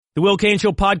The Will Cain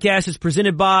Show podcast is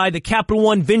presented by the Capital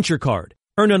One Venture Card.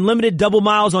 Earn unlimited double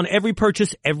miles on every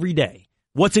purchase every day.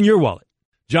 What's in your wallet?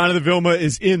 Jonathon Vilma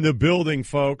is in the building,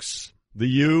 folks. The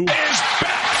U is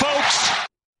back, folks.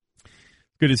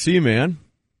 Good to see you, man.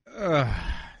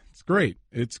 It's great.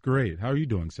 It's great. How are you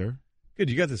doing, sir? Good.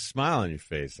 You got this smile on your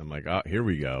face. I'm like, oh, here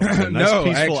we go. A nice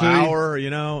peaceful hour,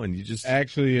 and you just...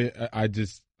 Actually,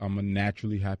 I'm a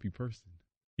naturally happy person.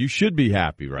 You should be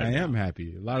happy right now. I am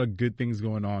happy. A lot of good things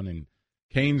going on in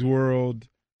Cain's world,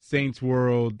 Saints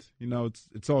world.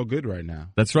 It's all good right now.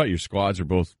 That's right. Your squads are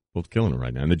both killing it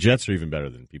right now. And the Jets are even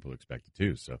better than people expected,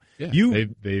 too. So yeah,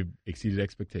 they've exceeded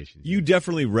expectations. You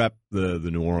definitely rep the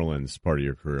New Orleans part of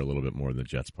your career a little bit more than the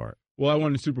Jets part. Well, I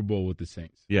won the Super Bowl with the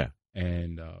Saints. Yeah.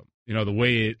 And, the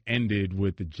way it ended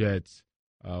with the Jets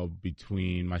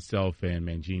between myself and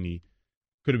Mangini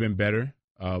could have been better.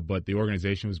 But the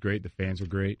organization was great. The fans were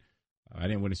great. I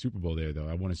didn't win a Super Bowl there, though.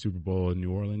 I won a Super Bowl in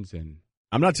New Orleans. And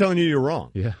I'm not telling you you're wrong.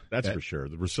 Yeah. That's for sure.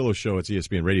 The Russillo Show, it's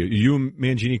ESPN Radio. Are you and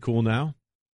Mangini cool now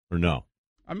or no?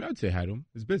 I mean, I'd say hi to him.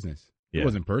 It's business. Yeah. It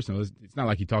wasn't personal. It's not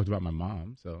like he talked about my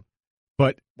mom. So,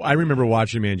 But I remember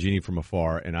watching Mangini from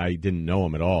afar, and I didn't know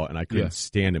him at all, and I couldn't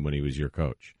stand him when he was your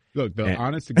coach. Look,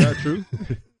 honest to God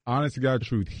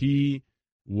truth, he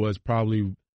was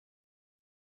probably,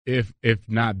 if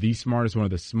not the smartest, one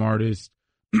of the smartest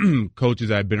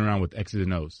coaches I've been around with X's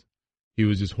and O's. He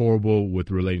was just horrible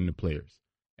with relating to players.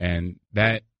 And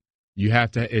that you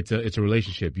have to, it's a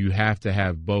relationship. You have to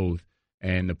have both.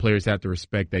 And the players have to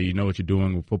respect that you know what you're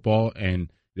doing with football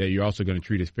and that you're also going to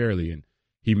treat us fairly. And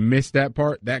he missed that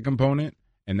part, that component,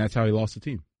 and that's how he lost the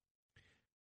team.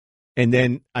 And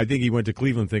then I think he went to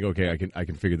Cleveland thinking, okay, I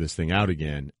can figure this thing out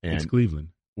again. And it's Cleveland.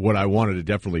 What I wanted to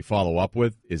definitely follow up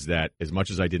with is that as much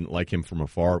as I didn't like him from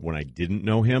afar when I didn't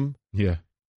know him,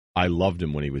 I loved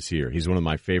him when he was here. He's one of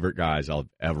my favorite guys I'll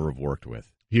ever have worked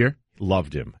with. Here?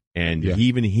 Loved him. And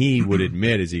even he would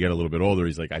admit as he got a little bit older,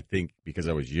 he's like, I think because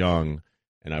I was young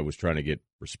and I was trying to get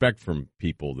respect from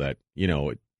people that,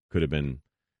 it could have been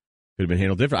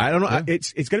handled different. I don't know. Yeah.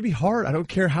 It's going to be hard. I don't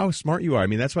care how smart you are. I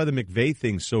mean, that's why the McVay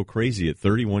thing's so crazy at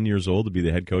 31 years old to be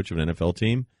the head coach of an NFL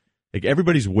team. Like,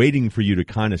 everybody's waiting for you to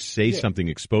kind of say something,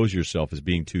 expose yourself as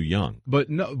being too young. But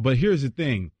here's the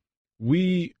thing.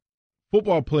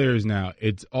 Football players now,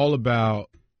 it's all about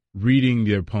reading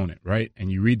the opponent, right? And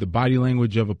you read the body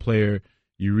language of a player,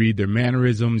 you read their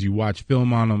mannerisms, you watch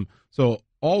film on them. So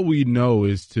all we know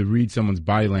is to read someone's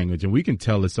body language, and we can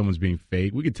tell if someone's being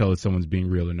fake. We can tell if someone's being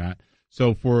real or not.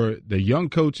 So for the young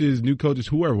coaches, new coaches,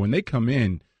 whoever, when they come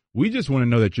in, we just want to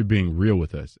know that you're being real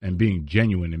with us and being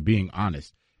genuine and being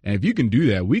honest. And if you can do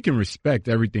that, we can respect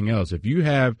everything else. If you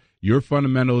have your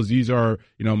fundamentals, these are,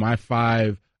 my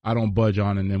 5, I don't budge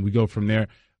on, and then we go from there.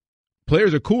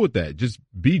 Players are cool with that. Just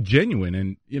be genuine.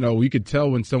 And, we could tell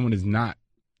when someone is not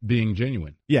being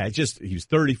genuine. Yeah, he was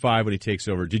 35 when he takes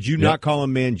over. Did you not call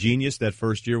him man genius that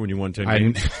first year when you won 10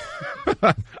 games?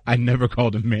 I never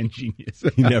called him man genius.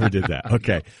 You never did that.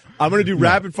 Okay. I'm going to do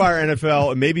rapid fire NFL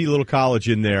and maybe a little college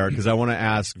in there because I want to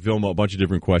ask Vilma a bunch of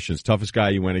different questions. Toughest guy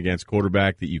you went against,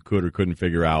 quarterback that you could or couldn't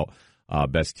figure out,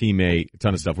 best teammate, a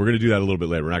ton of stuff. We're going to do that a little bit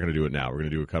later. We're not going to do it now. We're going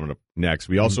to do it coming up next.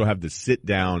 We also have the sit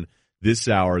down this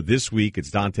hour. This week, it's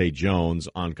Dahntay Jones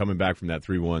on coming back from that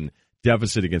 3-1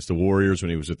 deficit against the Warriors when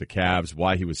he was with the Cavs,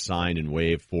 why he was signed and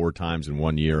waived 4 times in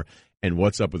 1 year, and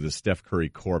what's up with the Steph Curry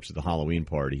corpse at the Halloween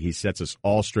party. He sets us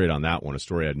all straight on that one, a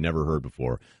story I'd never heard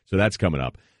before. So that's coming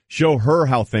up. Show her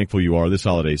how thankful you are this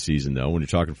holiday season, though, when you're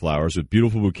talking flowers with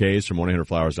beautiful bouquets from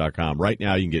 1-800-Flowers.com. Right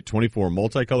now, you can get 24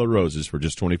 multicolored roses for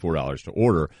just $24 to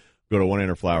order. Go to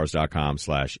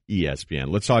 1-800-Flowers.com/ESPN.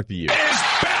 Let's talk to you. Is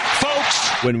back,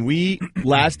 folks. When we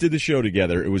last did the show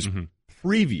together, it was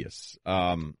previous.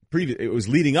 It was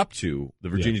leading up to the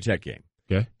Virginia Tech game.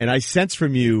 Okay. And I sense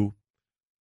from you,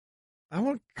 I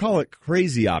won't call it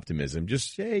crazy optimism.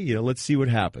 Just say, let's see what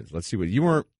happens. Let's see what you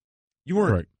weren't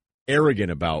Right.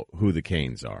 arrogant about who the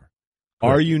Canes are. Correct.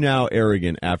 Are you now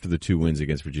arrogant after the 2 wins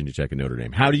against Virginia Tech and Notre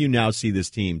Dame? How do you now see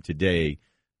this team today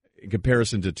in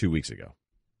comparison to 2 weeks ago?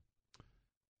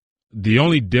 The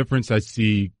only difference I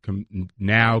see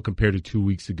now compared to 2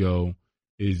 weeks ago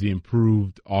is the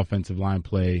improved offensive line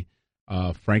play.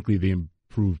 Frankly, the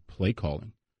improved play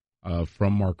calling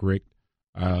from Mark Richt.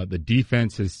 The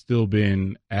defense has still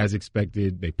been as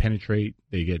expected. They penetrate,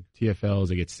 they get TFLs,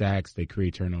 they get sacks, they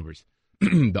create turnovers.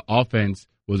 The offense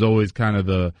was always kind of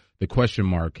the question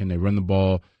mark. Can they run the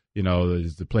ball?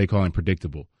 Is the play calling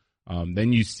predictable?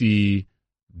 Then you see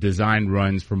design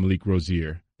runs from Malik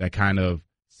Rozier that kind of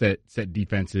set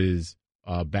defenses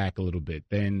back a little bit.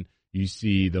 Then you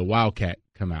see the Wildcat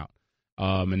come out.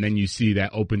 And then you see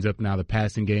that opens up now the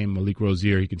passing game. Malik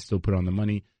Rozier, he can still put on the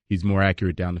money. He's more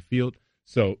accurate down the field.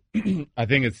 So I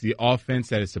think it's the offense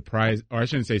that has surprised, or I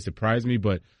shouldn't say surprised me,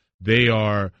 but they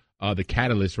are the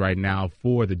catalyst right now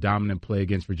for the dominant play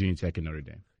against Virginia Tech and Notre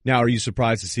Dame. Now, are you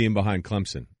surprised to see him behind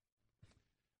Clemson?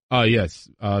 Yes.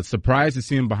 Surprised to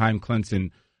see him behind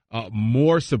Clemson.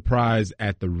 More surprised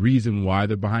at the reason why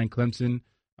they're behind Clemson.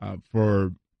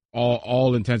 For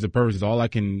all intents and purposes, all I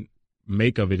can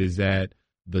make of it is that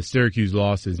the Syracuse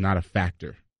loss is not a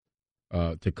factor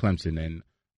to Clemson, and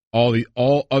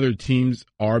all other teams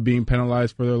are being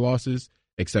penalized for their losses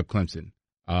except Clemson.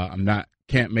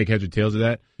 Can't make heads or tails of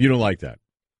that. You don't like that?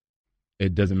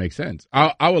 It doesn't make sense.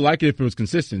 I would like it if it was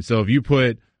consistent. So if you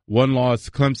put one loss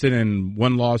Clemson and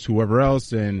one loss whoever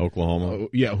else, and Oklahoma,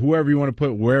 whoever you want to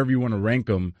put, wherever you want to rank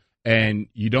them, and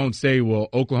you don't say, well,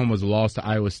 Oklahoma's loss to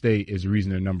Iowa State is the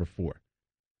reason they're number 4.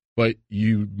 But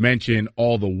you mention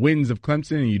all the wins of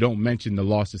Clemson, and you don't mention the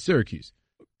loss to Syracuse.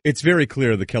 It's very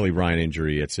clear the Kelly Ryen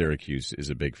injury at Syracuse is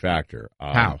a big factor.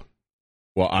 How?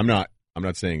 Well, I'm not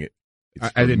saying it.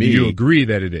 Do you agree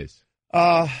that it is?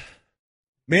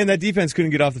 Man, that defense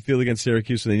couldn't get off the field against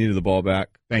Syracuse, so they needed the ball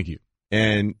back. Thank you.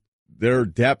 And their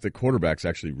depth at quarterback's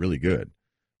actually really good.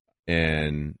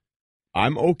 And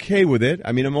I'm okay with it.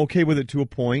 I mean, I'm okay with it to a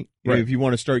point. Right. If you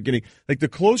want to start getting, like, the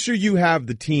closer you have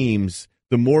the teams,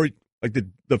 the more, like,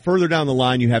 the further down the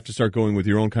line you have to start going with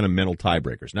your own kind of mental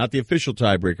tiebreakers. Not the official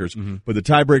tiebreakers, but the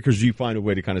tiebreakers you find a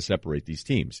way to kind of separate these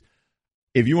teams.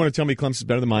 If you want to tell me Clemson's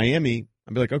better than Miami,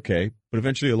 I'd be like, okay, but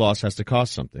eventually a loss has to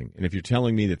cost something. And if you're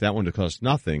telling me that one to cost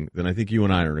nothing, then I think you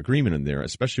and I are in agreement in there,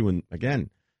 especially when, again,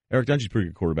 Eric Dungey's a pretty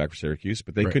good quarterback for Syracuse,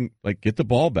 but they couldn't, like, get the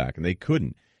ball back, and they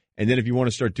couldn't. And then if you want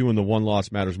to start doing the one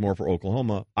loss matters more for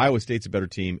Oklahoma, Iowa State's a better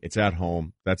team. It's at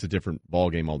home. That's a different ball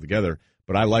game altogether.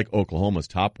 But I like Oklahoma's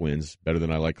top wins better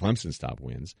than I like Clemson's top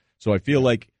wins. So I feel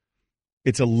like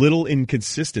it's a little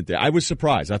inconsistent there. I was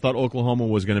surprised. I thought Oklahoma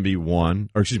was going to be 1,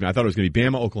 or excuse me, I thought it was going to be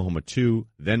Bama, Oklahoma 2,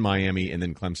 then Miami, and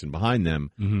then Clemson behind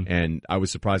them. And I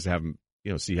was surprised to have them,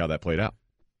 see how that played out.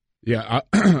 Yeah,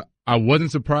 I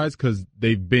wasn't surprised because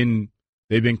they've been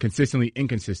consistently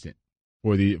inconsistent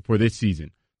for this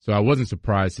season. So I wasn't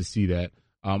surprised to see that.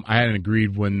 I hadn't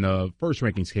agreed when the first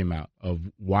rankings came out of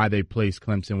why they placed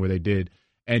Clemson where they did.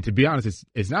 And to be honest,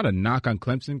 it's not a knock on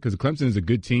Clemson because Clemson is a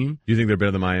good team. Do you think they're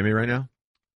better than Miami right now?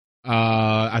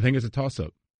 I think it's a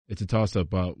toss-up. It's a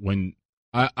toss-up. When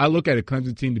I look at a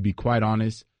Clemson team, to be quite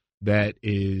honest, that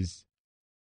is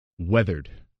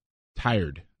weathered,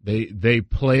 tired. They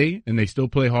play, and they still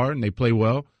play hard, and they play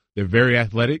well. They're very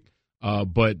athletic,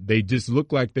 but they just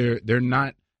look like they're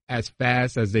not as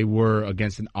fast as they were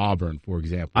against an Auburn, for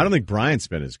example. I don't think Bryant's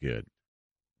been as good.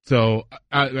 So,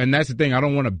 and that's the thing. I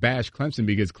don't want to bash Clemson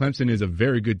because Clemson is a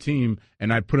very good team,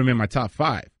 and I'd put them in my top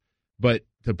 5. But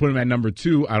to put them at number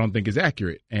 2, I don't think is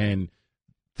accurate. And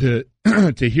to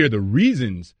hear the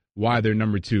reasons why they're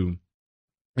number 2,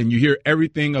 and you hear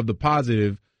everything of the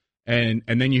positive, and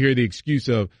then you hear the excuse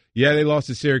of, yeah, they lost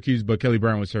to Syracuse, but Kelly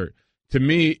Bryant was hurt. To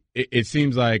me, it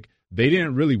seems like they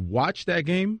didn't really watch that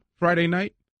game Friday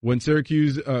night when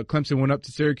Clemson went up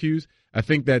to Syracuse. I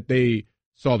think that they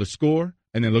saw the score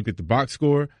and then looked at the box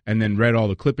score and then read all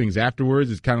the clippings afterwards.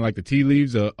 It's kind of like the tea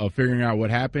leaves of figuring out what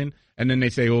happened. And then they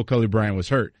say, oh, Kelly Bryant was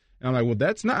hurt. And I'm like, well,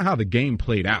 that's not how the game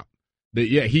played out.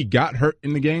 Yeah, he got hurt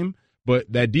in the game,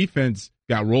 but that defense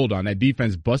got rolled on. That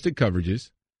defense busted coverages.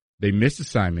 They missed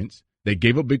assignments. They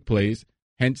gave up big plays.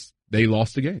 Hence, they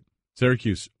lost the game.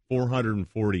 Syracuse,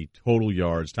 440 total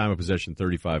yards, time of possession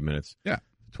 35 minutes. Yeah.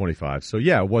 25. So,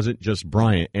 yeah, it wasn't just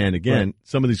Bryant. And, again,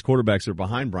 some of these quarterbacks that are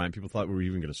behind Bryant, people thought we were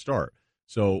even going to start.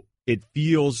 So it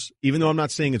feels, even though I'm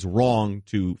not saying it's wrong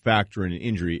to factor in an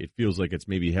injury, it feels like it's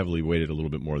maybe heavily weighted a little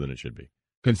bit more than it should be.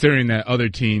 Considering that other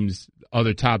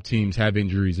top teams have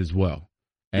injuries as well.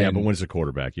 And, yeah, but when it's a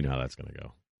quarterback, you know how that's going to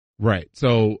go. Right.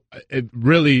 So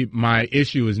really my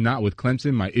issue is not with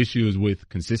Clemson. My issue is with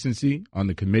consistency on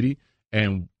the committee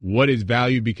and what is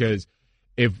valued, because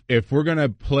if we're going to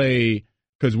play,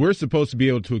 because we're supposed to be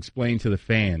able to explain to the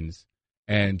fans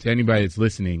and to anybody that's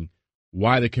listening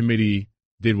why the committee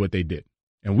did what they did.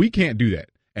 And we can't do that.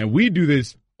 And we do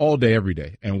this all day, every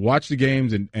day, and watch the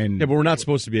games. And yeah, but we're not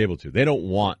supposed to be able to.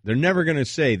 They're never going to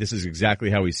say this is exactly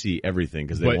how we see everything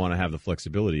because they want to have the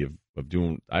flexibility of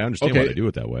doing. I understand why they do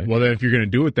it that way. Well, then if you're going to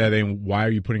do it that, then why are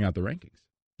you putting out the rankings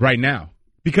right now?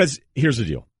 Because here's the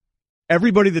deal.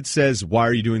 Everybody that says, why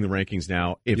are you doing the rankings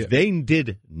now? If they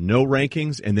did no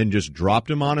rankings and then just dropped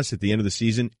them on us at the end of the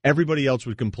season, everybody else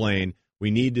would complain. We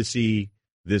need to see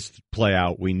this play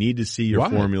out. We need to see your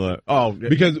formula. Oh,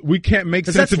 because we can't make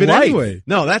sense of it anyway.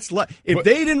 No, that's if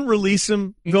they didn't release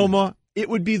them, Vilma, it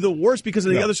would be the worst because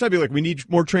on the other side, be like, we need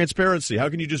more transparency. How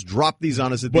can you just drop these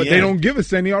on us at the end? But they don't give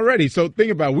us any already. So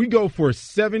think about it. We go for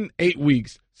 7-8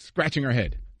 weeks scratching our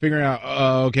head, figuring out,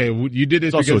 okay, you did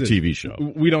this it's because also a TV show.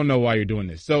 We don't know why you're doing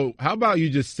this. So how about you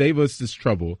just save us this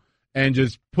trouble and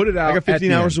just put it out. I got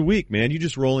 15 hours a week, man. You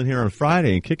just roll in here on a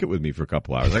Friday and kick it with me for a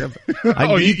couple hours.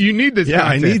 You need this content.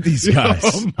 I need these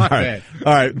guys. All right.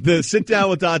 All right. The sit down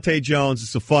with Dahntay Jones.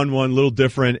 It's a fun one, a little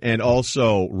different, and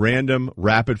also random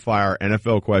rapid fire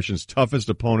NFL questions. Toughest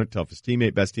opponent, toughest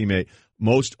teammate, best teammate,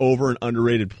 most over and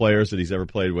underrated players that he's ever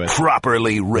played with.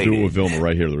 Properly rated. Do it with Vilma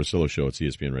right here, the Russillo Show at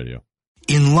ESPN Radio.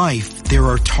 In life, there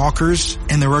are talkers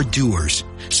and there are doers.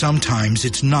 Sometimes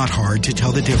it's not hard to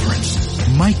tell the difference.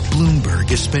 Mike Bloomberg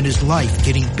has spent his life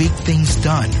getting big things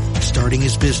done. Starting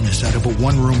his business out of a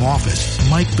one-room office,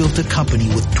 Mike built a company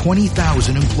with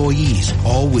 20,000 employees,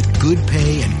 all with good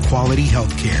pay and quality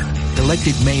health care.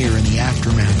 Elected mayor in the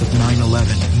aftermath of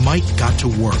 9/11, Mike got to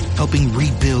work helping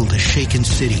rebuild a shaken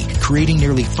city, creating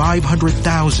nearly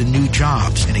 500,000 new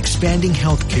jobs and expanding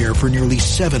health care for nearly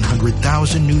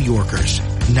 700,000 New Yorkers.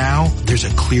 Now, there's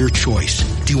a clear choice.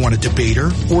 Do you want a debater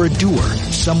or a doer?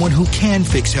 Someone who can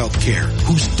fix healthcare,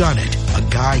 who's done it. A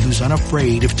guy who's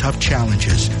unafraid of tough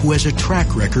challenges, who has a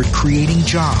track record creating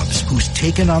jobs, who's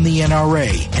taken on the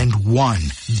NRA and won.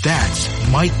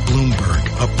 That's Mike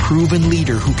Bloomberg, a proven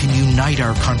leader who can unite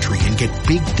our country and get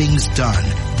big things done.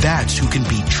 That's who can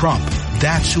beat Trump.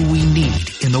 That's who we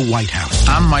need in the White House.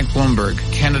 I'm Mike Bloomberg,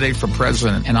 candidate for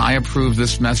president, and I approve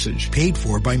this message. Paid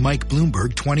for by Mike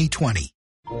Bloomberg 2020.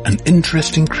 An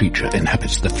interesting creature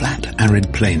inhabits the flat,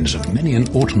 arid plains of many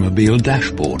an automobile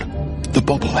dashboard. The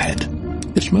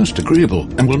bobblehead. It's most agreeable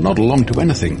and will nod along to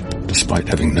anything, despite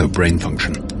having no brain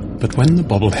function. But when the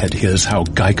bobblehead hears how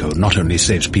Geico not only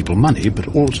saves people money,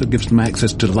 but also gives them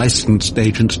access to licensed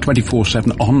agents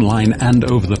 24/7 online and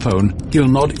over the phone, he'll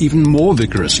nod even more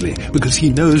vigorously because he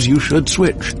knows you should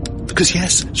switch. Because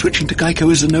yes, switching to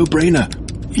Geico is a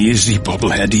no-brainer. Easy,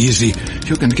 bobblehead, easy.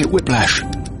 You're going to get whiplash.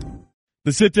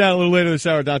 The sit down a little later this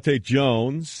hour, Dahntay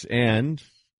Jones, and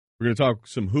we're going to talk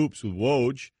some hoops with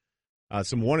Woj.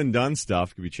 Some one and done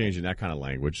stuff. Could be changing that kind of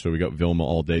language. So we got Vilma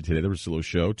all day today. The Russillo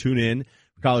Show. Tune in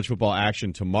for college football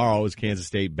action tomorrow as Kansas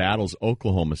State battles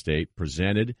Oklahoma State,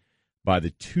 presented by the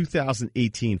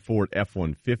 2018 Ford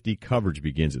F-150. Coverage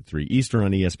begins at 3 Eastern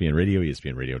on ESPN Radio,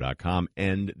 ESPNRadio.com,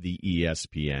 and the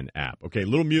ESPN app. Okay,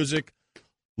 little music.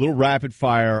 Little rapid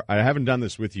fire. I haven't done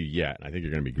this with you yet. I think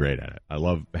you're going to be great at it. I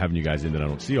love having you guys in that I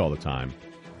don't see all the time.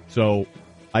 So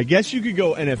I guess you could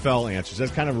go NFL answers.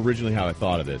 That's kind of originally how I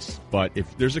thought of this. But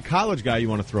if there's a college guy you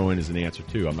want to throw in as an answer,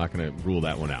 too, I'm not going to rule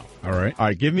that one out. All right. All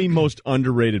right. Give me most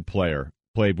underrated player,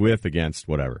 played with, against,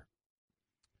 whatever.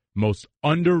 Most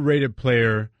underrated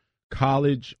player,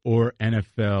 college or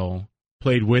NFL,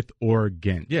 played with or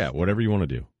against. Yeah, whatever you want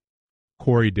to do.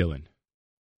 Corey Dillon.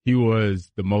 He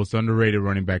was the most underrated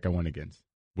running back I went against.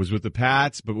 Was with the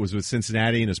Pats, but was with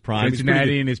Cincinnati in his prime.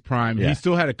 Cincinnati in his prime. Yeah. He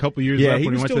still had a couple years left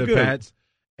when he went to the Pats,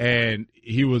 and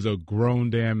he was a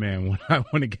grown damn man when I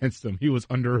went against him. He was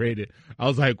underrated. I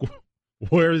was like,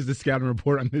 where is the scouting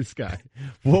report on this guy?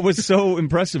 What was so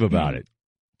impressive about it?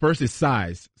 First, his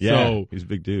size. Yeah, so, he's a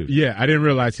big dude. Yeah, I didn't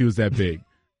realize he was that big.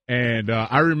 And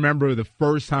I remember the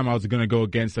first time I was going to go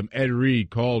against him, Ed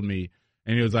Reed called me,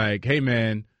 and he was like, hey,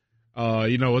 man,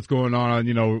 what's going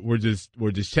on? We're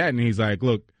just chatting. He's like,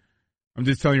 look, I'm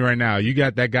just telling you right now, you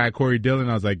got that guy, Corey Dillon.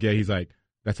 I was like, yeah. He's like,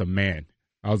 that's a man.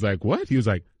 I was like, what? He was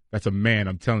like, that's a man.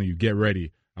 I'm telling you, get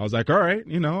ready. I was like, all right,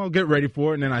 I'll get ready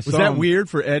for it. And then was that weird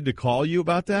for Ed to call you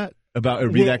about that?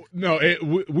 No,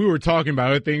 we were talking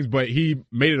about other things, but he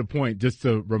made it a point just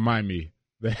to remind me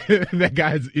that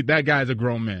that guy's a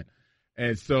grown man.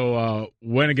 And so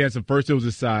went against him. First, it was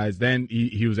his size. Then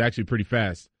he was actually pretty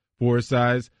fast for his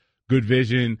size. Good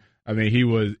vision. I mean, he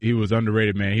was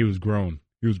underrated, man. He was grown.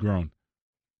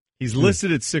 He's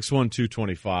listed at 6'1",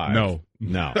 225. No.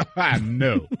 No.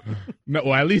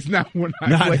 Well, at least not when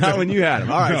not when you had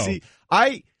him. All right. No. See,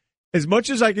 as much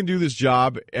as I can do this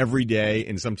job every day,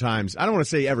 and sometimes I don't want to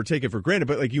say ever take it for granted,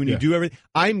 but like when you do everything,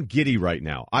 I'm giddy right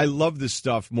now. I love this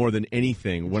stuff more than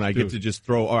anything when I get to just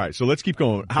throw. All right, so let's keep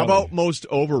going. How about most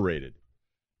overrated?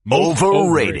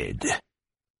 Overrated.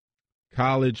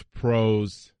 College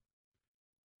pros.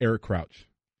 Eric Crouch,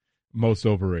 most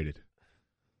overrated.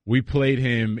 We played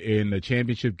him in the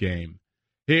championship game.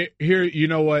 Here, you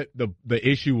know what? The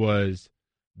issue was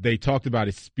they talked about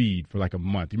his speed for like a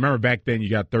month. You remember back then you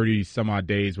got 30-some-odd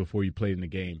days before you played in the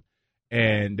game.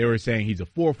 And they were saying he's a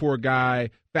 4.4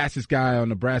 guy, fastest guy on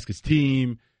Nebraska's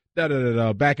team,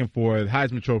 back and forth,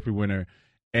 Heisman Trophy winner.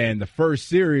 And the first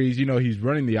series, he's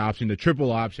running the option, the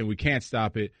triple option. We can't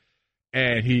stop it.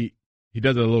 And he he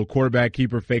does a little quarterback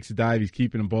keeper, fakes a dive. He's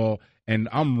keeping the ball. And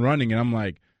I'm running, and I'm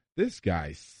like, this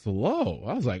guy's slow.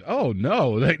 I was like, oh,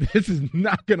 no, like this is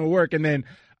not going to work. And then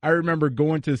I remember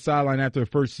going to the sideline after the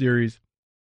first series.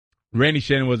 Randy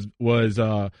Shannon was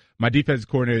my defensive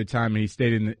coordinator at the time, and he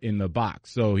stayed in the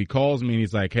box. So he calls me, and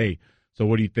he's like, hey, so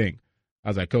what do you think? I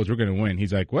was like, Coach, we're going to win.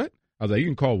 He's like, what? I was like, you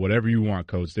can call whatever you want,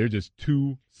 Coach. They're just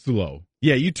too slow.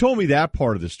 Yeah, you told me that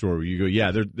part of the story where you go,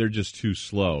 yeah, they're just too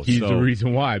slow. He's the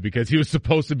reason why, because he was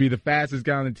supposed to be the fastest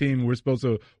guy on the team. We're supposed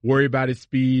to worry about his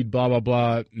speed, blah, blah,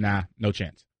 blah. Nah, no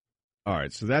chance. All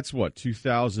right, so that's what,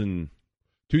 2000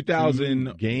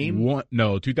 game?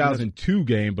 No, 2002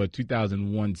 game, but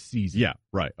 2001 season. Yeah,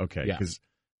 right, okay. Yeah. Because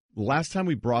last time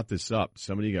we brought this up,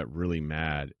 somebody got really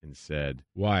mad and said,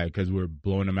 why? Because we're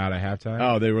blowing them out at halftime?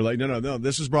 Oh, they were like, no,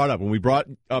 this was brought up. When we brought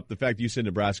up the fact that you said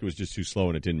Nebraska was just too slow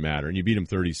and it didn't matter, and you beat them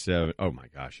 37. Oh, my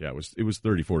gosh, yeah, it was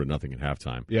 34-0 at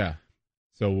halftime. Yeah.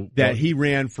 So that he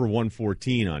ran for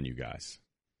 114 on you guys.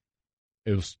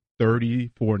 It was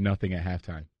 34-0 at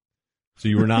halftime. So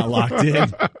you were not locked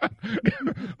in?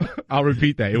 I'll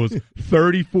repeat that. It was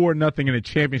 34-0 in a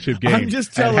championship game. I'm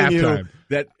just telling you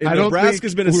that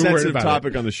Nebraska's been a sensitive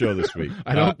topic on the show this week.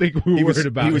 I don't think we were worried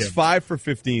about him. He was 5 for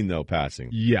 15, though, passing.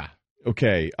 Yeah.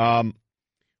 Okay.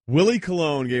 Willie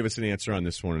Colon gave us an answer on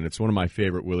this one, and it's one of my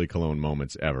favorite Willie Colon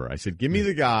moments ever. I said, give me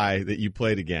the guy that you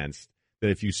played against that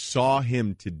if you saw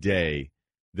him today,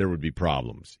 there would be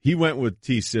problems. He went with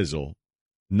T. Sizzle,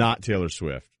 not Taylor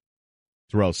Swift.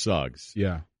 Terrell Suggs.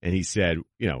 Yeah. And he said,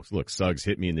 look, Suggs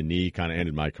hit me in the knee, kind of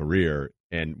ended my career.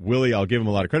 And Willie, I'll give him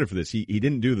a lot of credit for this. He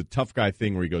didn't do the tough guy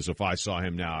thing where he goes, if I saw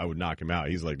him now, I would knock him out.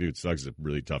 He's like, dude, Suggs is a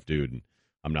really tough dude, and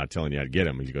I'm not telling you how to get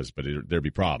him. He goes, but there'd be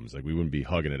problems. Like, we wouldn't be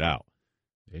hugging it out.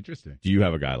 Interesting. Do you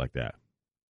have a guy like that?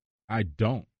 I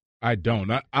don't. I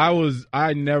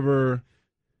never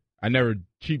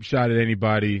cheap shot at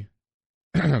anybody.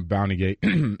 Bountygate.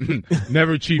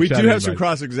 Never cheap shot. We do have anybody. some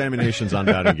cross-examinations on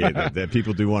Bountygate that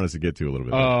people do want us to get to a little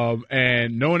bit.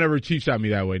 And no one ever cheap shot me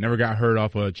that way. Never got hurt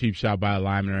off a cheap shot by a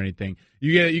lineman or anything.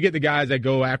 You get the guys that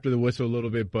go after the whistle a little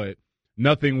bit, but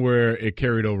nothing where it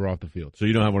carried over off the field. So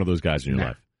you don't have one of those guys in your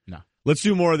life? No. Let's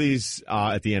do more of these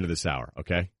at the end of this hour,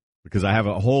 okay? Because I have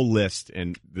a whole list,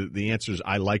 and the answers,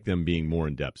 I like them being more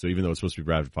in-depth. So even though it's supposed to be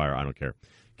rapid fire, I don't care.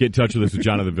 Get in touch with us with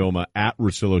Jonathon Vilma at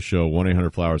Russillo Show,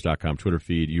 1-800-Flowers.com Twitter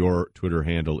feed. Your Twitter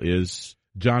handle is?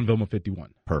 John Vilma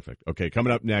 51. Perfect. Okay,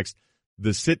 coming up next,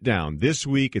 the sit-down. This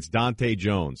week, it's Dahntay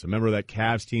Jones, a member of that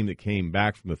Cavs team that came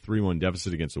back from the 3-1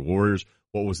 deficit against the Warriors.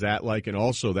 What was that like? And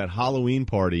also that Halloween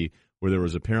party where there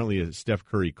was apparently a Steph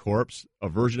Curry corpse, a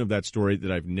version of that story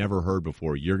that I've never heard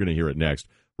before. You're going to hear it next,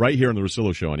 right here on the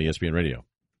Russillo Show on ESPN Radio.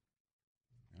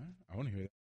 I want to hear that.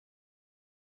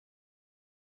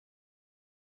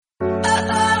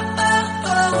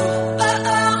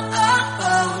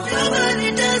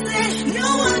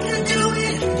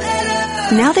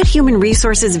 Now that Human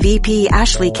Resources VP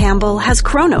Ashley Campbell has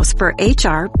Kronos for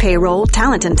HR, payroll,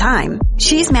 talent, and time,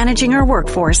 she's managing her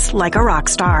workforce like a rock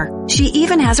star. She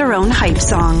even has her own hype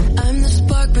song. I'm the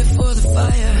spark before the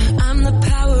fire. I'm the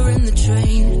power in the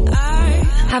train. I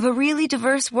have a really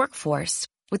diverse workforce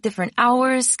with different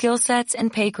hours, skill sets,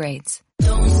 and pay grades.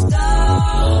 Don't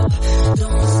stop.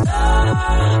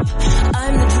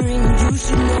 I'm the dream, you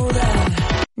should know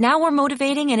that. Now we're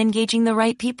motivating and engaging the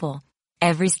right people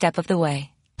every step of the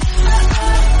way.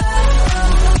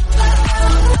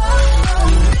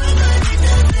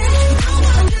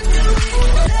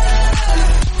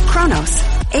 Kronos,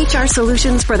 HR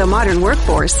solutions for the modern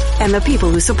workforce and the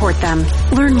people who support them.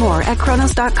 Learn more at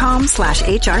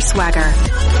kronos.com/HR swagger.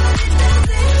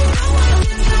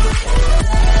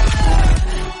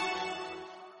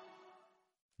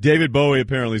 David Bowie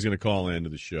apparently is going to call into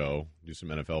the show, do some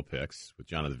NFL picks with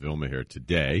Jonathon Vilma here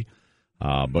today.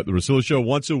 But the Russillo Show,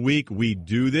 once a week, we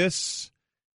do this.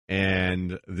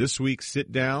 And this week's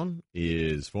sit-down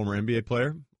is former NBA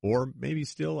player, or maybe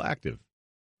still active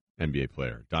NBA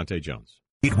player, Dahntay Jones.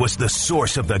 It was the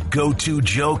source of the go-to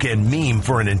joke and meme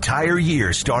for an entire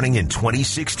year starting in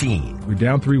 2016. We're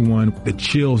down 3-1. The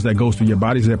chills that goes through your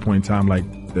bodies at that point in time, like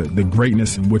the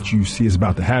greatness and what you see is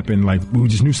about to happen, like we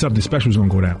just knew something special was going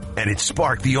to go down. And it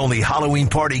sparked the only Halloween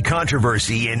party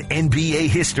controversy in NBA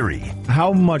history.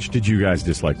 How much did you guys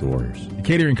dislike the Warriors? The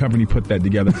catering company put that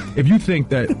together. If you think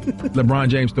that LeBron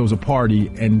James throws a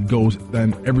party and goes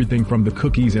and everything from the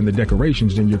cookies and the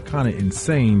decorations, then you're kind of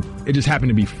insane. It just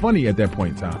happened to be funny at that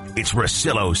point in time. It's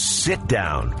Russillo's Sit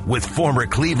Down with former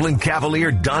Cleveland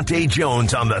Cavalier Dahntay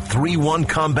Jones on the 3-1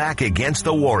 comeback against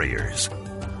the Warriors.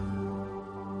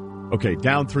 Okay,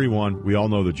 down 3-1. We all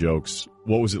know the jokes.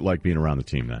 What was it like being around the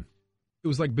team then? It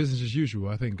was like business as usual.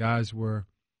 I think guys were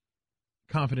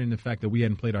confident in the fact that we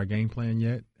hadn't played our game plan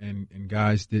yet, and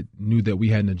guys that knew that we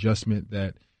had an adjustment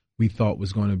that we thought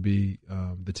was going to be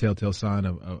the telltale sign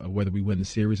of whether we win the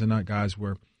series or not. Guys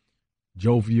were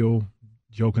jovial,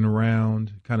 joking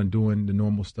around, kind of doing the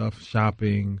normal stuff,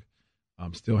 shopping,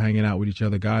 still hanging out with each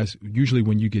other. Guys, usually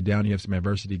when you get down, you have some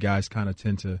adversity, guys kind of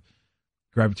tend to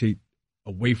gravitate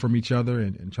away from each other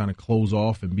and trying to close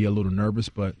off and be a little nervous.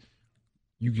 But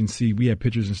you can see we had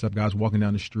pictures and stuff, guys walking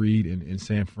down the street in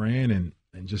San Fran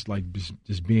and just like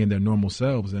just being their normal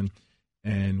selves.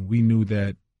 And we knew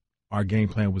that our game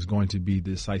plan was going to be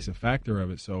the decisive factor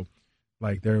of it. So,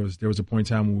 like, there was a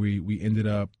point in time when we ended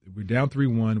up, we're down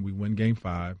 3-1, we win Game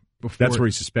 5. That's where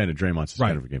he suspended, Draymond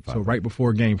suspended for Game 5. So right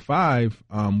before Game 5,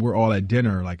 we're all at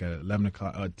dinner, like at 11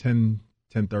 o'clock,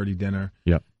 10:30 dinner.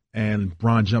 Yep. And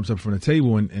Bron jumps up from the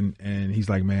table and he's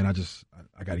like, man,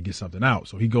 I got to get something out.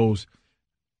 So he goes,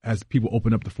 as people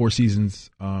open up the Four Seasons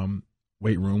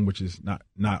weight room, which is not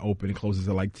open. It closes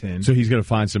at like 10. So he's going to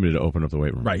find somebody to open up the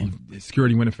weight room. Right.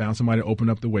 Security went and found somebody to open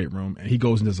up the weight room, and he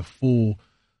goes and does a full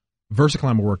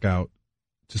VersaClimber workout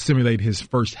to simulate his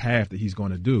first half that he's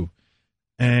going to do.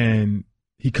 And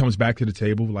he comes back to the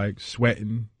table, like,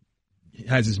 sweating. He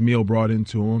has his meal brought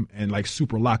into him and, like,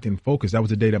 super locked in focus. That was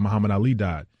the day that Muhammad Ali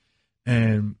died.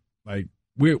 And, like,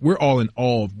 we're all in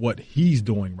awe of what he's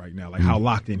doing right now, like how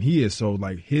locked in he is. So,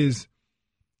 like, his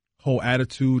whole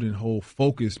attitude and whole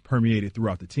focus permeated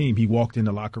throughout the team. He walked in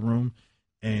the locker room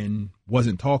and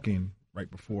wasn't talking right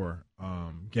before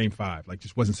Game 5, like,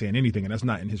 just wasn't saying anything. And that's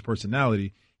not in his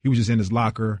personality. He was just in his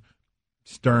locker,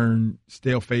 stern,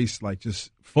 stale-faced, like,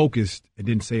 just focused, and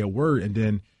didn't say a word. And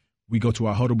then we go to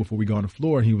our huddle before we go on the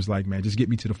floor, and he was like, man, just get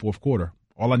me to the fourth quarter.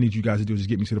 All I need you guys to do is just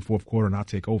get me to the fourth quarter, and I'll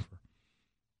take over.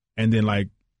 And then, like,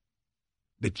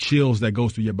 the chills that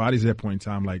goes through your bodies at that point in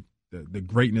time, like, the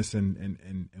greatness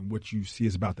and what you see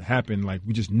is about to happen, like,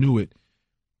 we just knew it.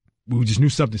 We just knew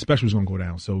something special was going to go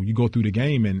down. So you go through the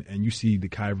game, and you see the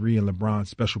Kyrie and LeBron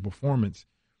special performance,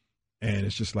 and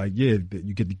it's just like, yeah,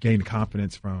 you get to gain the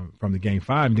confidence from the Game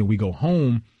 5, and then we go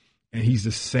home, and he's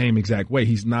the same exact way.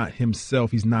 He's not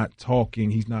himself. He's not talking.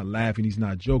 He's not laughing. He's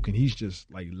not joking. He's just,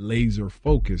 like, laser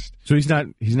focused. So he's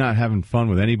not having fun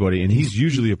with anybody, and he's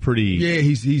usually a pretty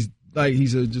he's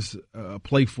just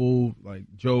playful, like,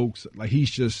 jokes, like, he's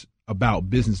just about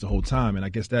business the whole time. And I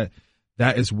guess that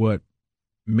is what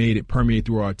made it permeate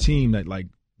through our team, that, like,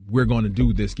 we're going to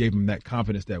do this, gave him that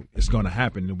confidence that it's going to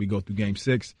happen. And we go through Game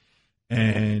 6,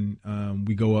 and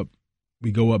we go up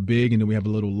big, and then we have a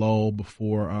little lull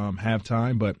before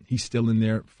halftime, but he's still in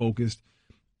there focused,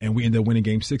 and we end up winning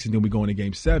Game 6, and then we go into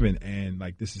Game 7, and,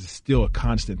 like, this is still a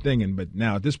constant thing. But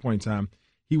now at this point in time,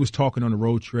 he was talking on the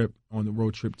road trip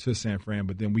to San Fran,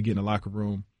 but then we get in the locker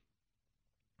room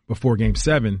before Game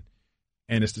 7,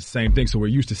 and it's the same thing. So we're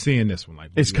used to seeing this one.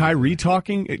 Like, is Kyrie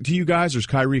talking to you guys, or is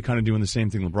Kyrie kind of doing the same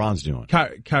thing LeBron's doing?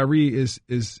 Kyrie is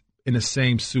in the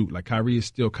same suit. Like, Kyrie is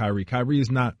still Kyrie. Kyrie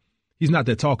is not. He's not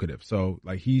that talkative. So,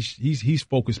 like, he's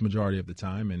focused majority of the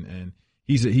time, and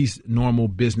he's normal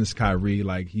business Kyrie.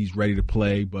 Like, he's ready to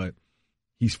play, but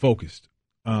he's focused.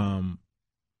 And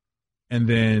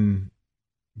then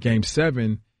Game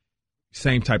 7,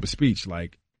 same type of speech.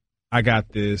 Like, I got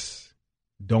this.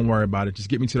 Don't worry about it. Just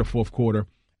get me to the fourth quarter,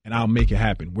 and I'll make it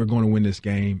happen. We're going to win this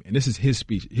game. And this is his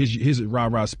speech. His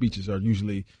rah-rah speeches are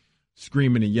usually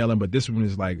screaming and yelling, but this one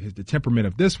is like, the temperament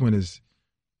of this one is.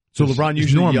 So LeBron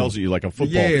usually yells at you like a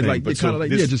football thing. Like, but kind of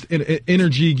like, just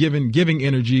energy, giving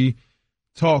energy,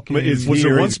 talking. But was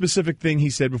there one specific thing he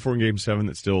said before Game 7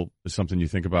 that still is something you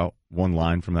think about? One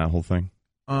line from that whole thing?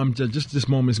 Just this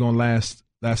moment is going to last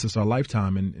us our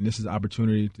lifetime, and this is an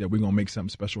opportunity that we're going to make something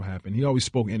special happen. He always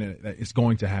spoke in it that it's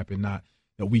going to happen, not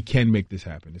that we can make this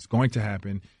happen. It's going to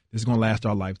happen. This is going to last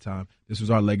our lifetime. This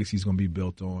was our legacy is going to be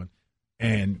built on.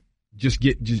 And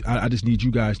I just need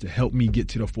you guys to help me get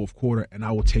to the fourth quarter, and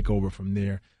I will take over from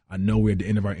there. I know we're at the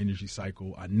end of our energy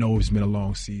cycle. I know it's been a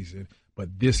long season,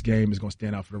 but this game is going to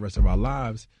stand out for the rest of our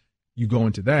lives. You go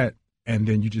into that, and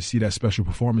then you just see that special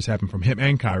performance happen from him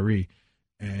and Kyrie,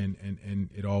 and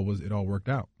it all worked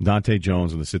out. Dahntay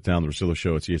Jones on the Sit Down, the Russillo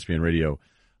Show at ESPN Radio.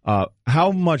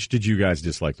 How much did you guys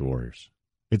dislike the Warriors?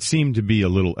 It seemed to be a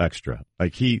little extra.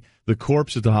 Like, the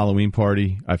corpse at the Halloween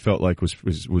party, I felt like was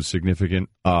significant.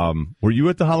 Were you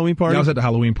at the Halloween party? Yeah, I was at the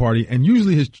Halloween party, and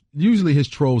usually his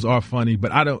trolls are funny,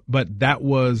 but that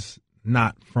was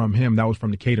not from him. That was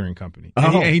from the catering company.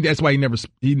 And that's why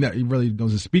he really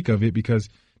doesn't speak of it, because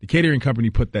the catering company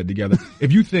put that together.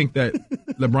 If you think that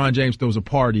LeBron James throws a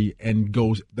party and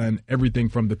goes done everything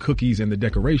from the cookies and the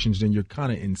decorations, then you're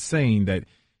kind of insane that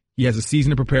he has a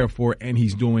season to prepare for, and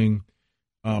he's doing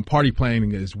party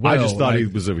planning as well. I just thought he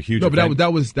was a huge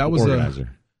that was organizer.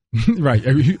 Right,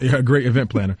 a great event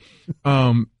planner.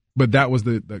 But that was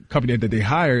the company that they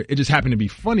hired. It just happened to be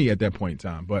funny at that point in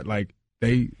time. But like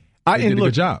they did a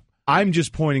good job. I'm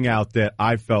just pointing out that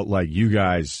I felt like you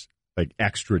guys like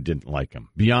extra didn't like him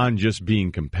beyond just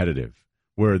being competitive.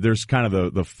 Where there's kind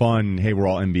of the fun, hey, we're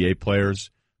all NBA players,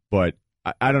 but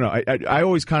I don't know. I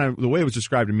always kind of, the way it was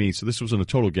described to me, so this wasn't a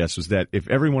total guess, was that if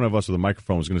every one of us with a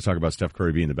microphone was going to talk about Steph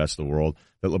Curry being the best in the world,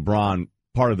 that LeBron,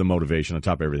 part of the motivation on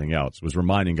top of everything else, was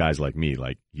reminding guys like me,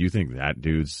 like, you think that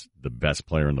dude's the best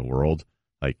player in the world?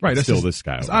 Like, right, it's still this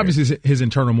guy. It's obviously his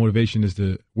internal motivation is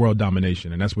the world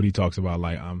domination, and that's what he talks about.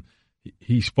 Like,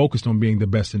 he's focused on being the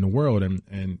best in the world,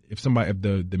 and if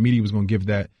the media was going to give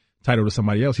that title to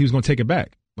somebody else, he was going to take it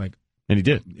back. Like, and he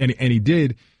did, and he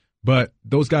did. But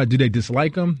those guys, do they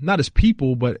dislike him? Not as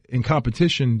people, but in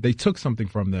competition, they took something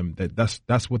from them.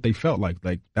 That's what they felt like.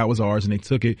 Like, that was ours, and they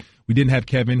took it. We didn't have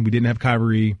Kevin. We didn't have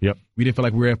Kyrie. Yep. We didn't feel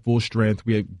like we were at full strength.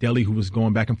 We had Delly, who was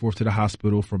going back and forth to the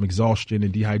hospital from exhaustion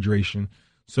and dehydration.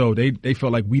 So they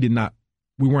felt like we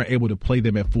weren't able to play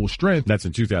them at full strength. That's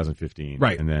in 2015.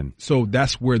 Right. And then, so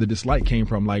that's where the dislike came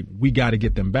from. Like, we got to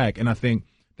get them back. And I think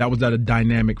that was a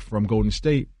dynamic from Golden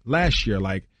State last year.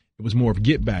 Like, it was more of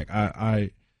get back.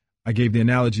 I gave the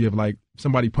analogy of, like,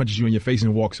 somebody punches you in your face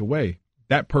and walks away.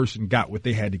 That person got what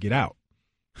they had to get out,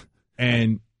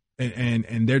 and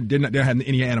they're not having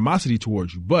any animosity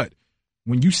towards you. But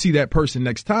when you see that person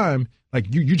next time, like,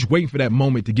 you're just waiting for that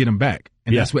moment to get them back,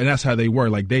 and that's how they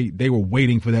were. Like, they were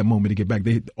waiting for that moment to get back.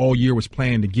 They all year was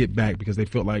planning to get back because they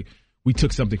felt like we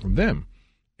took something from them,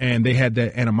 and they had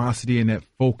that animosity and that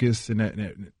focus and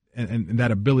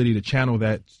that ability to channel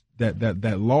that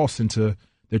loss into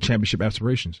their championship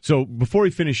aspirations. So before we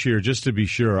finish here, just to be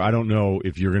sure, I don't know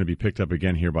if you're going to be picked up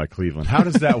again here by Cleveland. How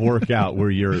does that work out where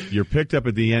you're picked up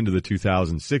at the end of the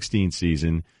 2016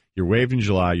 season, you're waived in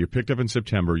July, you're picked up in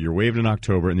September, you're waived in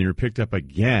October, and then you're picked up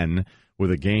again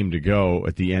with a game to go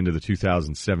at the end of the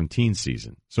 2017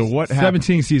 season? So what happened?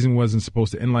 17 season wasn't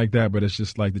supposed to end like that, but it's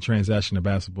just like the transactions of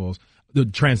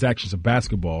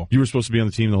basketball. You were supposed to be on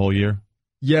the team the whole year?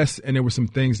 Yes, and there were some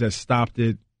things that stopped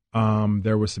it.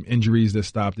 There were some injuries that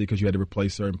stopped it because you had to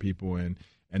replace certain people, and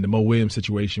the Mo Williams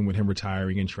situation with him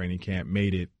retiring in training camp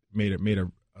made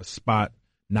a spot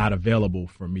not available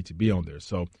for me to be on there.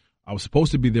 So I was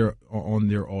supposed to be there on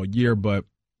there all year, but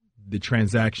the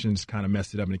transactions kind of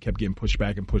messed it up, and it kept getting pushed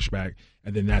back,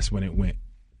 and then that's when it went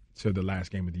to the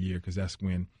last game of the year, because that's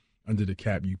when under the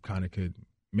cap you kind of could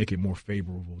make it more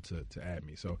favorable to add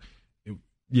me. So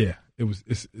it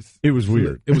was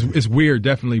weird. It's weird,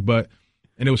 definitely,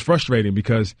 and it was frustrating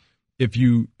because if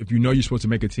you know you're supposed to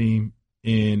make a team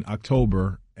in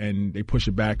October and they push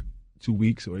it back 2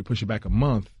 weeks or they push it back a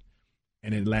month,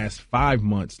 and it lasts 5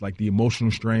 months, like the emotional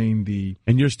strain,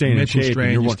 and you're staying mental in shape,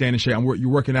 strain, you're staying in shape.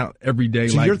 You're working out every day.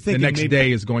 So like the next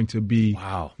day is going to be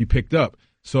picked up.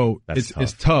 So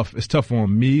it's tough. It's tough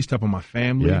on me. It's tough on my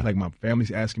family. Yeah. Like, my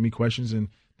family's asking me questions, and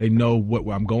they know what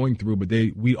I'm going through, but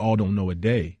we all don't know a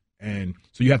day. And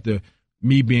so you have to.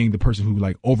 Me being the person who,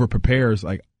 like, over prepares,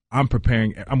 like, I'm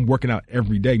working out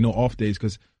every day, no off days,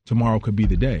 because tomorrow could be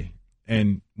the day.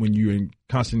 And when you're in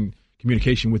constant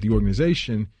communication with the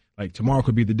organization, like, tomorrow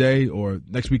could be the day or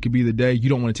next week could be the day. You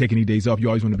don't want to take any days off. You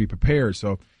always want to be prepared.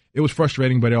 So it was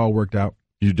frustrating, but it all worked out.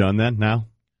 You done that now?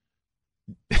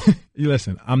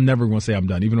 Listen, I'm never going to say I'm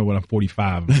done, even though when I'm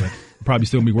 45. I'll probably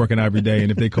still be working out every day.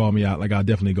 And if they call me out, like, I'll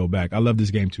definitely go back. I love this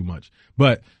game too much.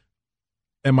 But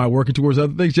am I working towards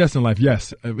other things? Yes, in life,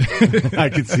 yes. I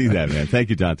can see that, man.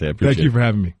 Thank you, Dahntay. I appreciate it. Thank you for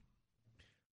having me.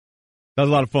 That was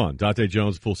a lot of fun. Dahntay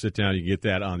Jones, full sit-down. You can get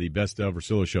that on the Best of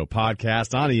Russillo Show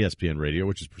podcast on ESPN Radio,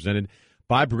 which is presented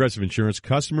by Progressive Insurance.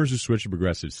 Customers who switch to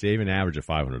Progressive save an average of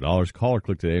 $500. Call or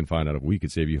click today and find out if we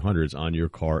could save you hundreds on your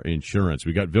car insurance.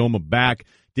 We got Vilma back.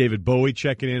 David Bowie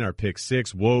checking in, our pick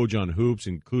six. Woj on hoops,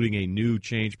 including a new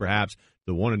change, perhaps.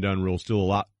 The one-and-done rule. Still a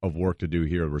lot of work to do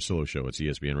here at Russillo Show. It's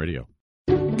ESPN Radio.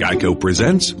 Geico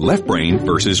presents Left Brain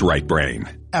versus Right Brain.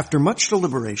 After much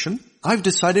deliberation, I've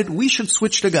decided we should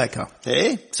switch to Geico.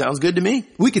 Hey, sounds good to me.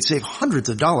 We could save hundreds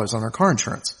of dollars on our car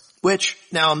insurance. Which,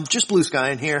 now I'm just blue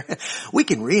skying here, we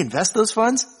can reinvest those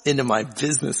funds into my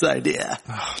business idea.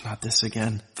 Oh, not this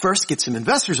again. First, get some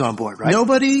investors on board, right?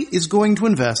 Nobody is going to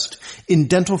invest in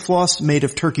dental floss made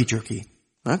of turkey jerky.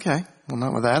 Okay, well,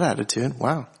 not with that attitude.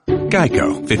 Wow.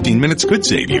 Geico. 15 minutes could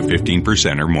save you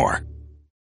 15% or more.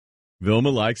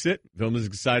 Vilma likes it. Vilma's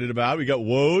excited about it. We got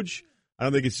Woj. I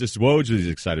don't think it's just Woj that he's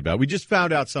excited about. We just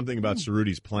found out something about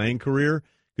Cerruti's playing career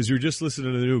because we were just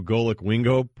listening to the new Golic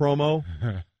Wingo promo.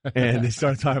 and they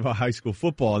started talking about high school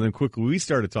football, and then quickly we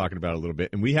started talking about it a little bit,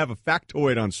 and we have a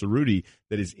factoid on Cerruti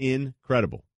that is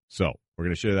incredible. So we're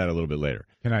going to share that a little bit later.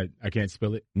 I can't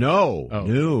spill it? No.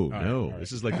 All right.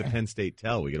 This is like the Penn State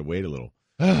tell. We got to wait a little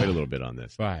bit on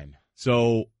this. Fine.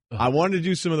 So I wanted to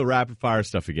do some of the rapid fire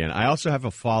stuff again. I also have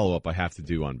a follow-up I have to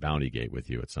do on Bountygate with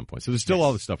you at some point. So there's still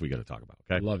all the stuff we got to talk about,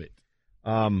 okay? Love it.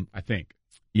 I think.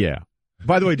 Yeah.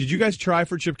 By the way, did you guys try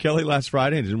for Chip Kelly last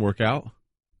Friday and it didn't work out?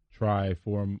 Try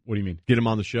for him? What do you mean? Get him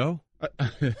on the show?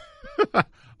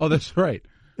 Oh, that's right.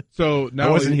 So now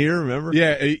I wasn't here, remember?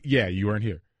 Yeah, you weren't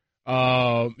here.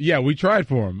 We tried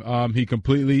for him. He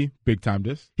completely big-timed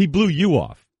us. He blew you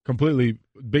off. Completely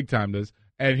big-timed us.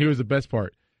 And here's the best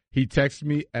part. He texted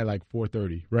me at like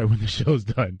 4:30, right when the show's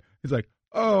done. He's like,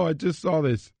 "Oh, I just saw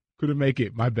this. Couldn't make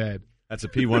it. My bad." That's a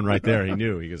P1 right there. He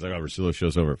knew. He goes, like, Russillo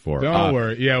show's over at 4. Don't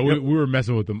worry. Yeah, we were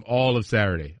messing with him all of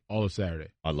Saturday. I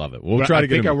love it. We'll try to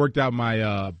get him. I think I worked out my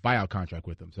buyout contract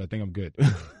with him, so I think I'm good.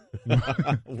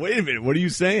 Wait a minute. What are you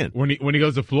saying? When he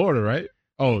goes to Florida, right?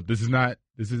 Oh, this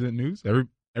isn't news?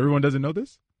 Everyone doesn't know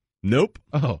this? Nope.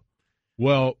 Oh.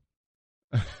 Well,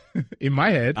 in my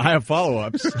head. I have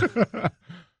follow-ups.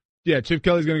 Yeah, Chip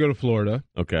Kelly's going to go to Florida.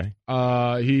 Okay.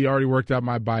 He already worked out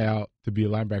my buyout to be a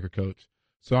linebacker coach.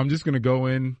 So I'm just going to go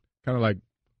in, kind of like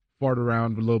fart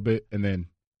around a little bit, and then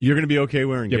you're going to be okay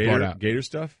wearing Gator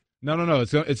stuff? No.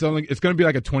 It's going to be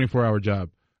like a 24-hour job.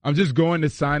 I'm just going to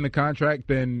sign the contract,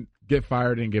 then get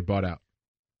fired and get bought out.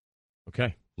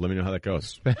 Okay. Let me know how that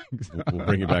goes. Thanks. We'll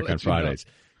bring you back on Fridays.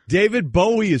 David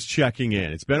Bowie is checking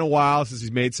in. It's been a while since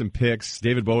he's made some picks.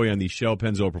 David Bowie on the Shell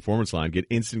Pennzoil Performance Line. Get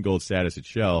instant gold status at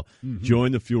Shell. Mm-hmm.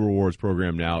 Join the Fuel Rewards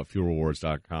program now at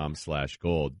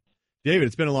fuelrewards.com/gold. David,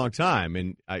 it's been a long time,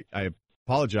 and I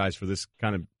apologize for this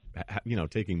kind of,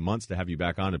 taking months to have you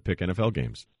back on to pick NFL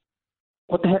games.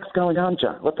 What the heck's going on,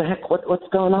 John? What the heck? What's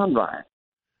going on, Ryan?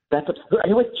 Are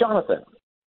you with Jonathan?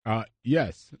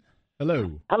 Yes.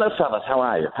 Hello. Hello, fellas. How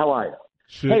are you?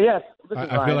 Hey, yes.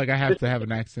 I feel like I have to have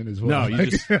an accent as well. No, you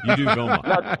do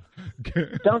Vilma. No,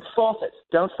 don't force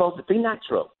it. Be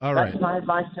natural. All right. That's my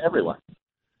advice to everyone.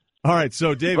 All right.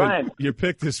 So, David, Ryan, your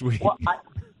pick this week. Well,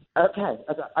 okay.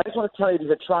 I just want to tell you these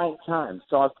are trying times.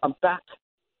 So I'm back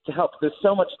to help. There's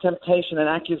so much temptation and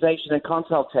accusation and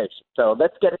consultation. So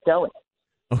let's get it going.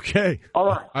 Okay. All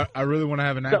right. I really want to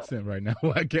have an accent right now.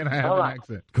 Why can't I have an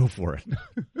accent? Go for it.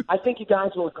 I think you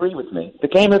guys will agree with me. The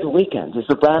game of the weekend is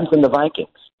the Rams and the Vikings.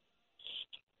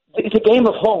 It's a game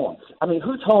of horns. I mean,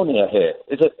 who's hornier here?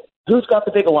 Who's got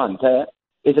the bigger one, Ted?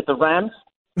 Is it the Rams?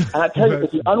 And I tell you,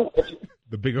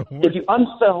 the bigger horn? If you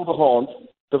unsell the horns,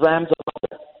 the Rams are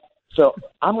better. So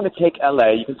I'm going to take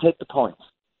L.A. You can take the points.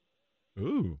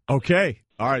 Ooh. Okay.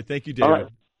 All right. Thank you, David. Right.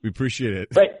 We appreciate it.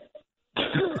 Wait.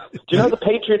 Do you know the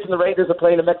Patriots and the Raiders are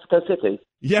playing in Mexico City?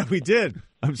 Yeah, we did.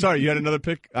 I'm sorry. You had another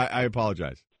pick? I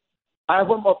apologize. I have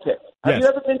one more pick. Yes. Have you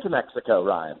ever been to Mexico,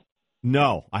 Ryan?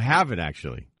 No, I haven't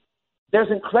actually. There's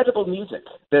incredible music.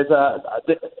 There's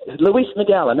Luis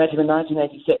Miguel. I met him in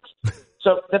 1986.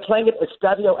 So they're playing at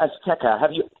Estadio Azteca.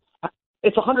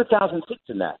 It's 100,000 seats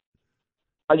in there.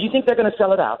 You think they're going to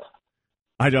sell it out?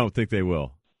 I don't think they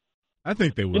will. I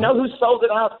think they will. You know who sold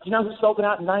it out? You know who sold it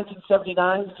out in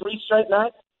 1979, 3 straight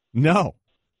nights? No.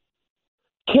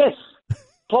 Kiss.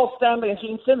 Paul Stanley and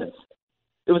Gene Simmons.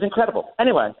 It was incredible.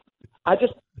 Anyway, I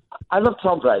love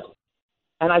Tom Brady.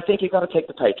 And I think you've got to take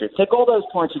the Patriots. Take all those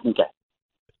points you can get.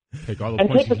 Take all the and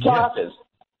points take the Chargers.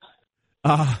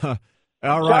 All right.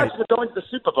 Chargers are going to the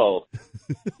Super Bowl.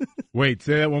 Wait,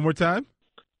 say that one more time?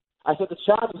 I said the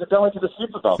Chargers are going to the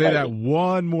Super Bowl. Say that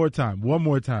one more time. One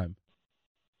more time.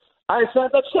 I said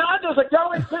the Chargers are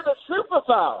going to the Super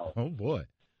Bowl. Oh, boy.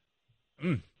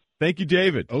 Thank you,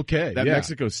 David. Okay. That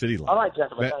Mexico City line. All right,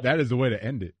 gentlemen. That is the way to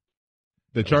end it.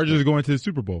 The Chargers are going to the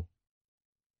Super Bowl.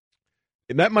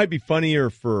 And that might be funnier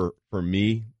for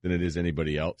me than it is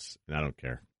anybody else, and I don't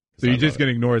care. So you're just going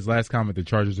to ignore his last comment, the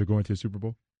Chargers are going to the Super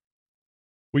Bowl?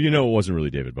 Well, it wasn't really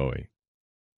David Bowie.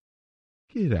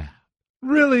 Get out.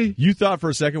 Really? You thought for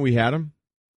a second we had him?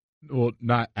 Well,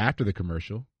 not after the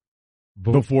commercial.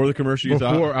 Before the commercial, you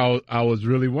thought? Before, I was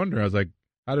really wondering. I was like,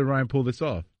 how did Ryan pull this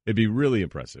off? It'd be really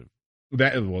impressive.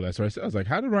 That's what I said. I was like,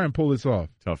 how did Ryan pull this off?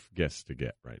 Tough guess to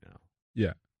get right now.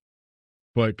 Yeah.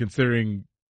 But considering...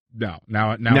 Now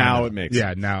it makes sense.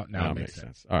 Yeah, now it makes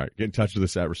sense. All right, get in touch with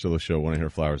us at Russillo Show,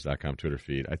 wannahearflowers.com Twitter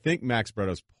feed. I think Max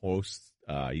Bretto's posts,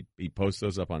 he posts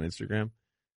those up on Instagram,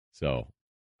 so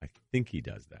I think he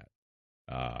does that.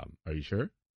 Are you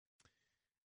sure?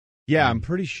 Yeah, I'm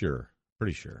pretty sure. I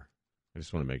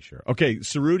just want to make sure. Okay,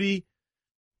 Cerruti,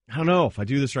 I don't know if I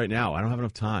do this right now. I don't have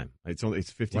enough time. It's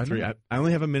 53. I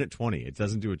only have 1:20. It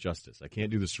doesn't do it justice. I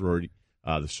can't do the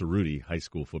the Cerruti high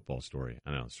school football story.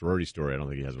 I know, sorority story. I don't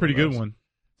think he has Pretty good one.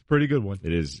 It's a pretty good one.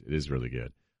 It is really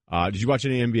good. Did you watch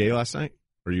any NBA last night?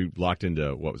 Or are you locked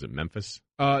into, what was it, Memphis?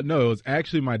 No, it was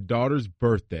actually my daughter's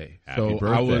birthday. Happy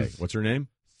birthday. What's her name?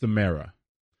 Samara.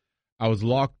 I was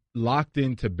locked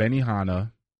into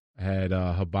Benihana. I had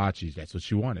hibachi. That's what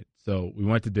she wanted. So we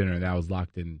went to dinner, and I was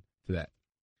locked into that.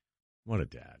 What a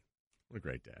dad. What a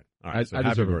great dad. All right, so I happy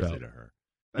deserve a birthday belt. to her.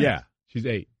 Thanks. Yeah. She's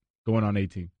 8, going on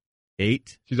 18.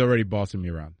 8? She's already bossing me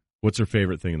around. What's her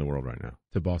favorite thing in the world right now?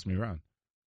 To boss me around.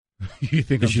 You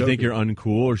think Does she think you're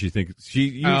uncool, or she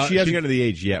hasn't gotten to the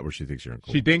age yet where she thinks you're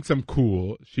uncool? She thinks I'm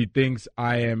cool. She thinks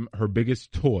I am her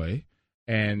biggest toy,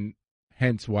 and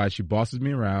hence why she bosses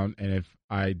me around. And if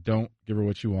I don't give her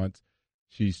what she wants,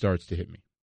 she starts to hit me.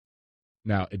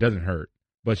 Now, it doesn't hurt,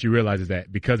 but she realizes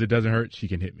that because it doesn't hurt, she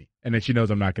can hit me. And then she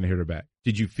knows I'm not going to hit her back.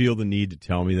 Did you feel the need to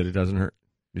tell me that it doesn't hurt?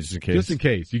 Just in case? Just in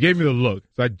case. You gave me the look.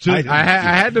 So I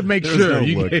had to make sure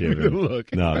you gave me the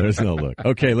look. No, there's no look.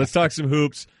 Okay, let's talk some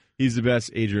hoops. He's the best,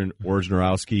 Adrian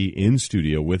Wojnarowski, in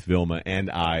studio with Vilma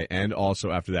and I. And also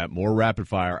after that, more rapid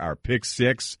fire, our pick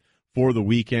 6 for the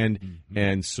weekend,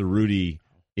 and Cerruti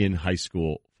in high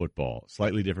school football.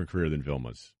 Slightly different career than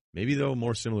Vilma's. Maybe, though,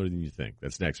 more similar than you think.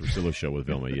 That's next. We're still a show with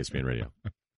Vilma, ESPN Radio.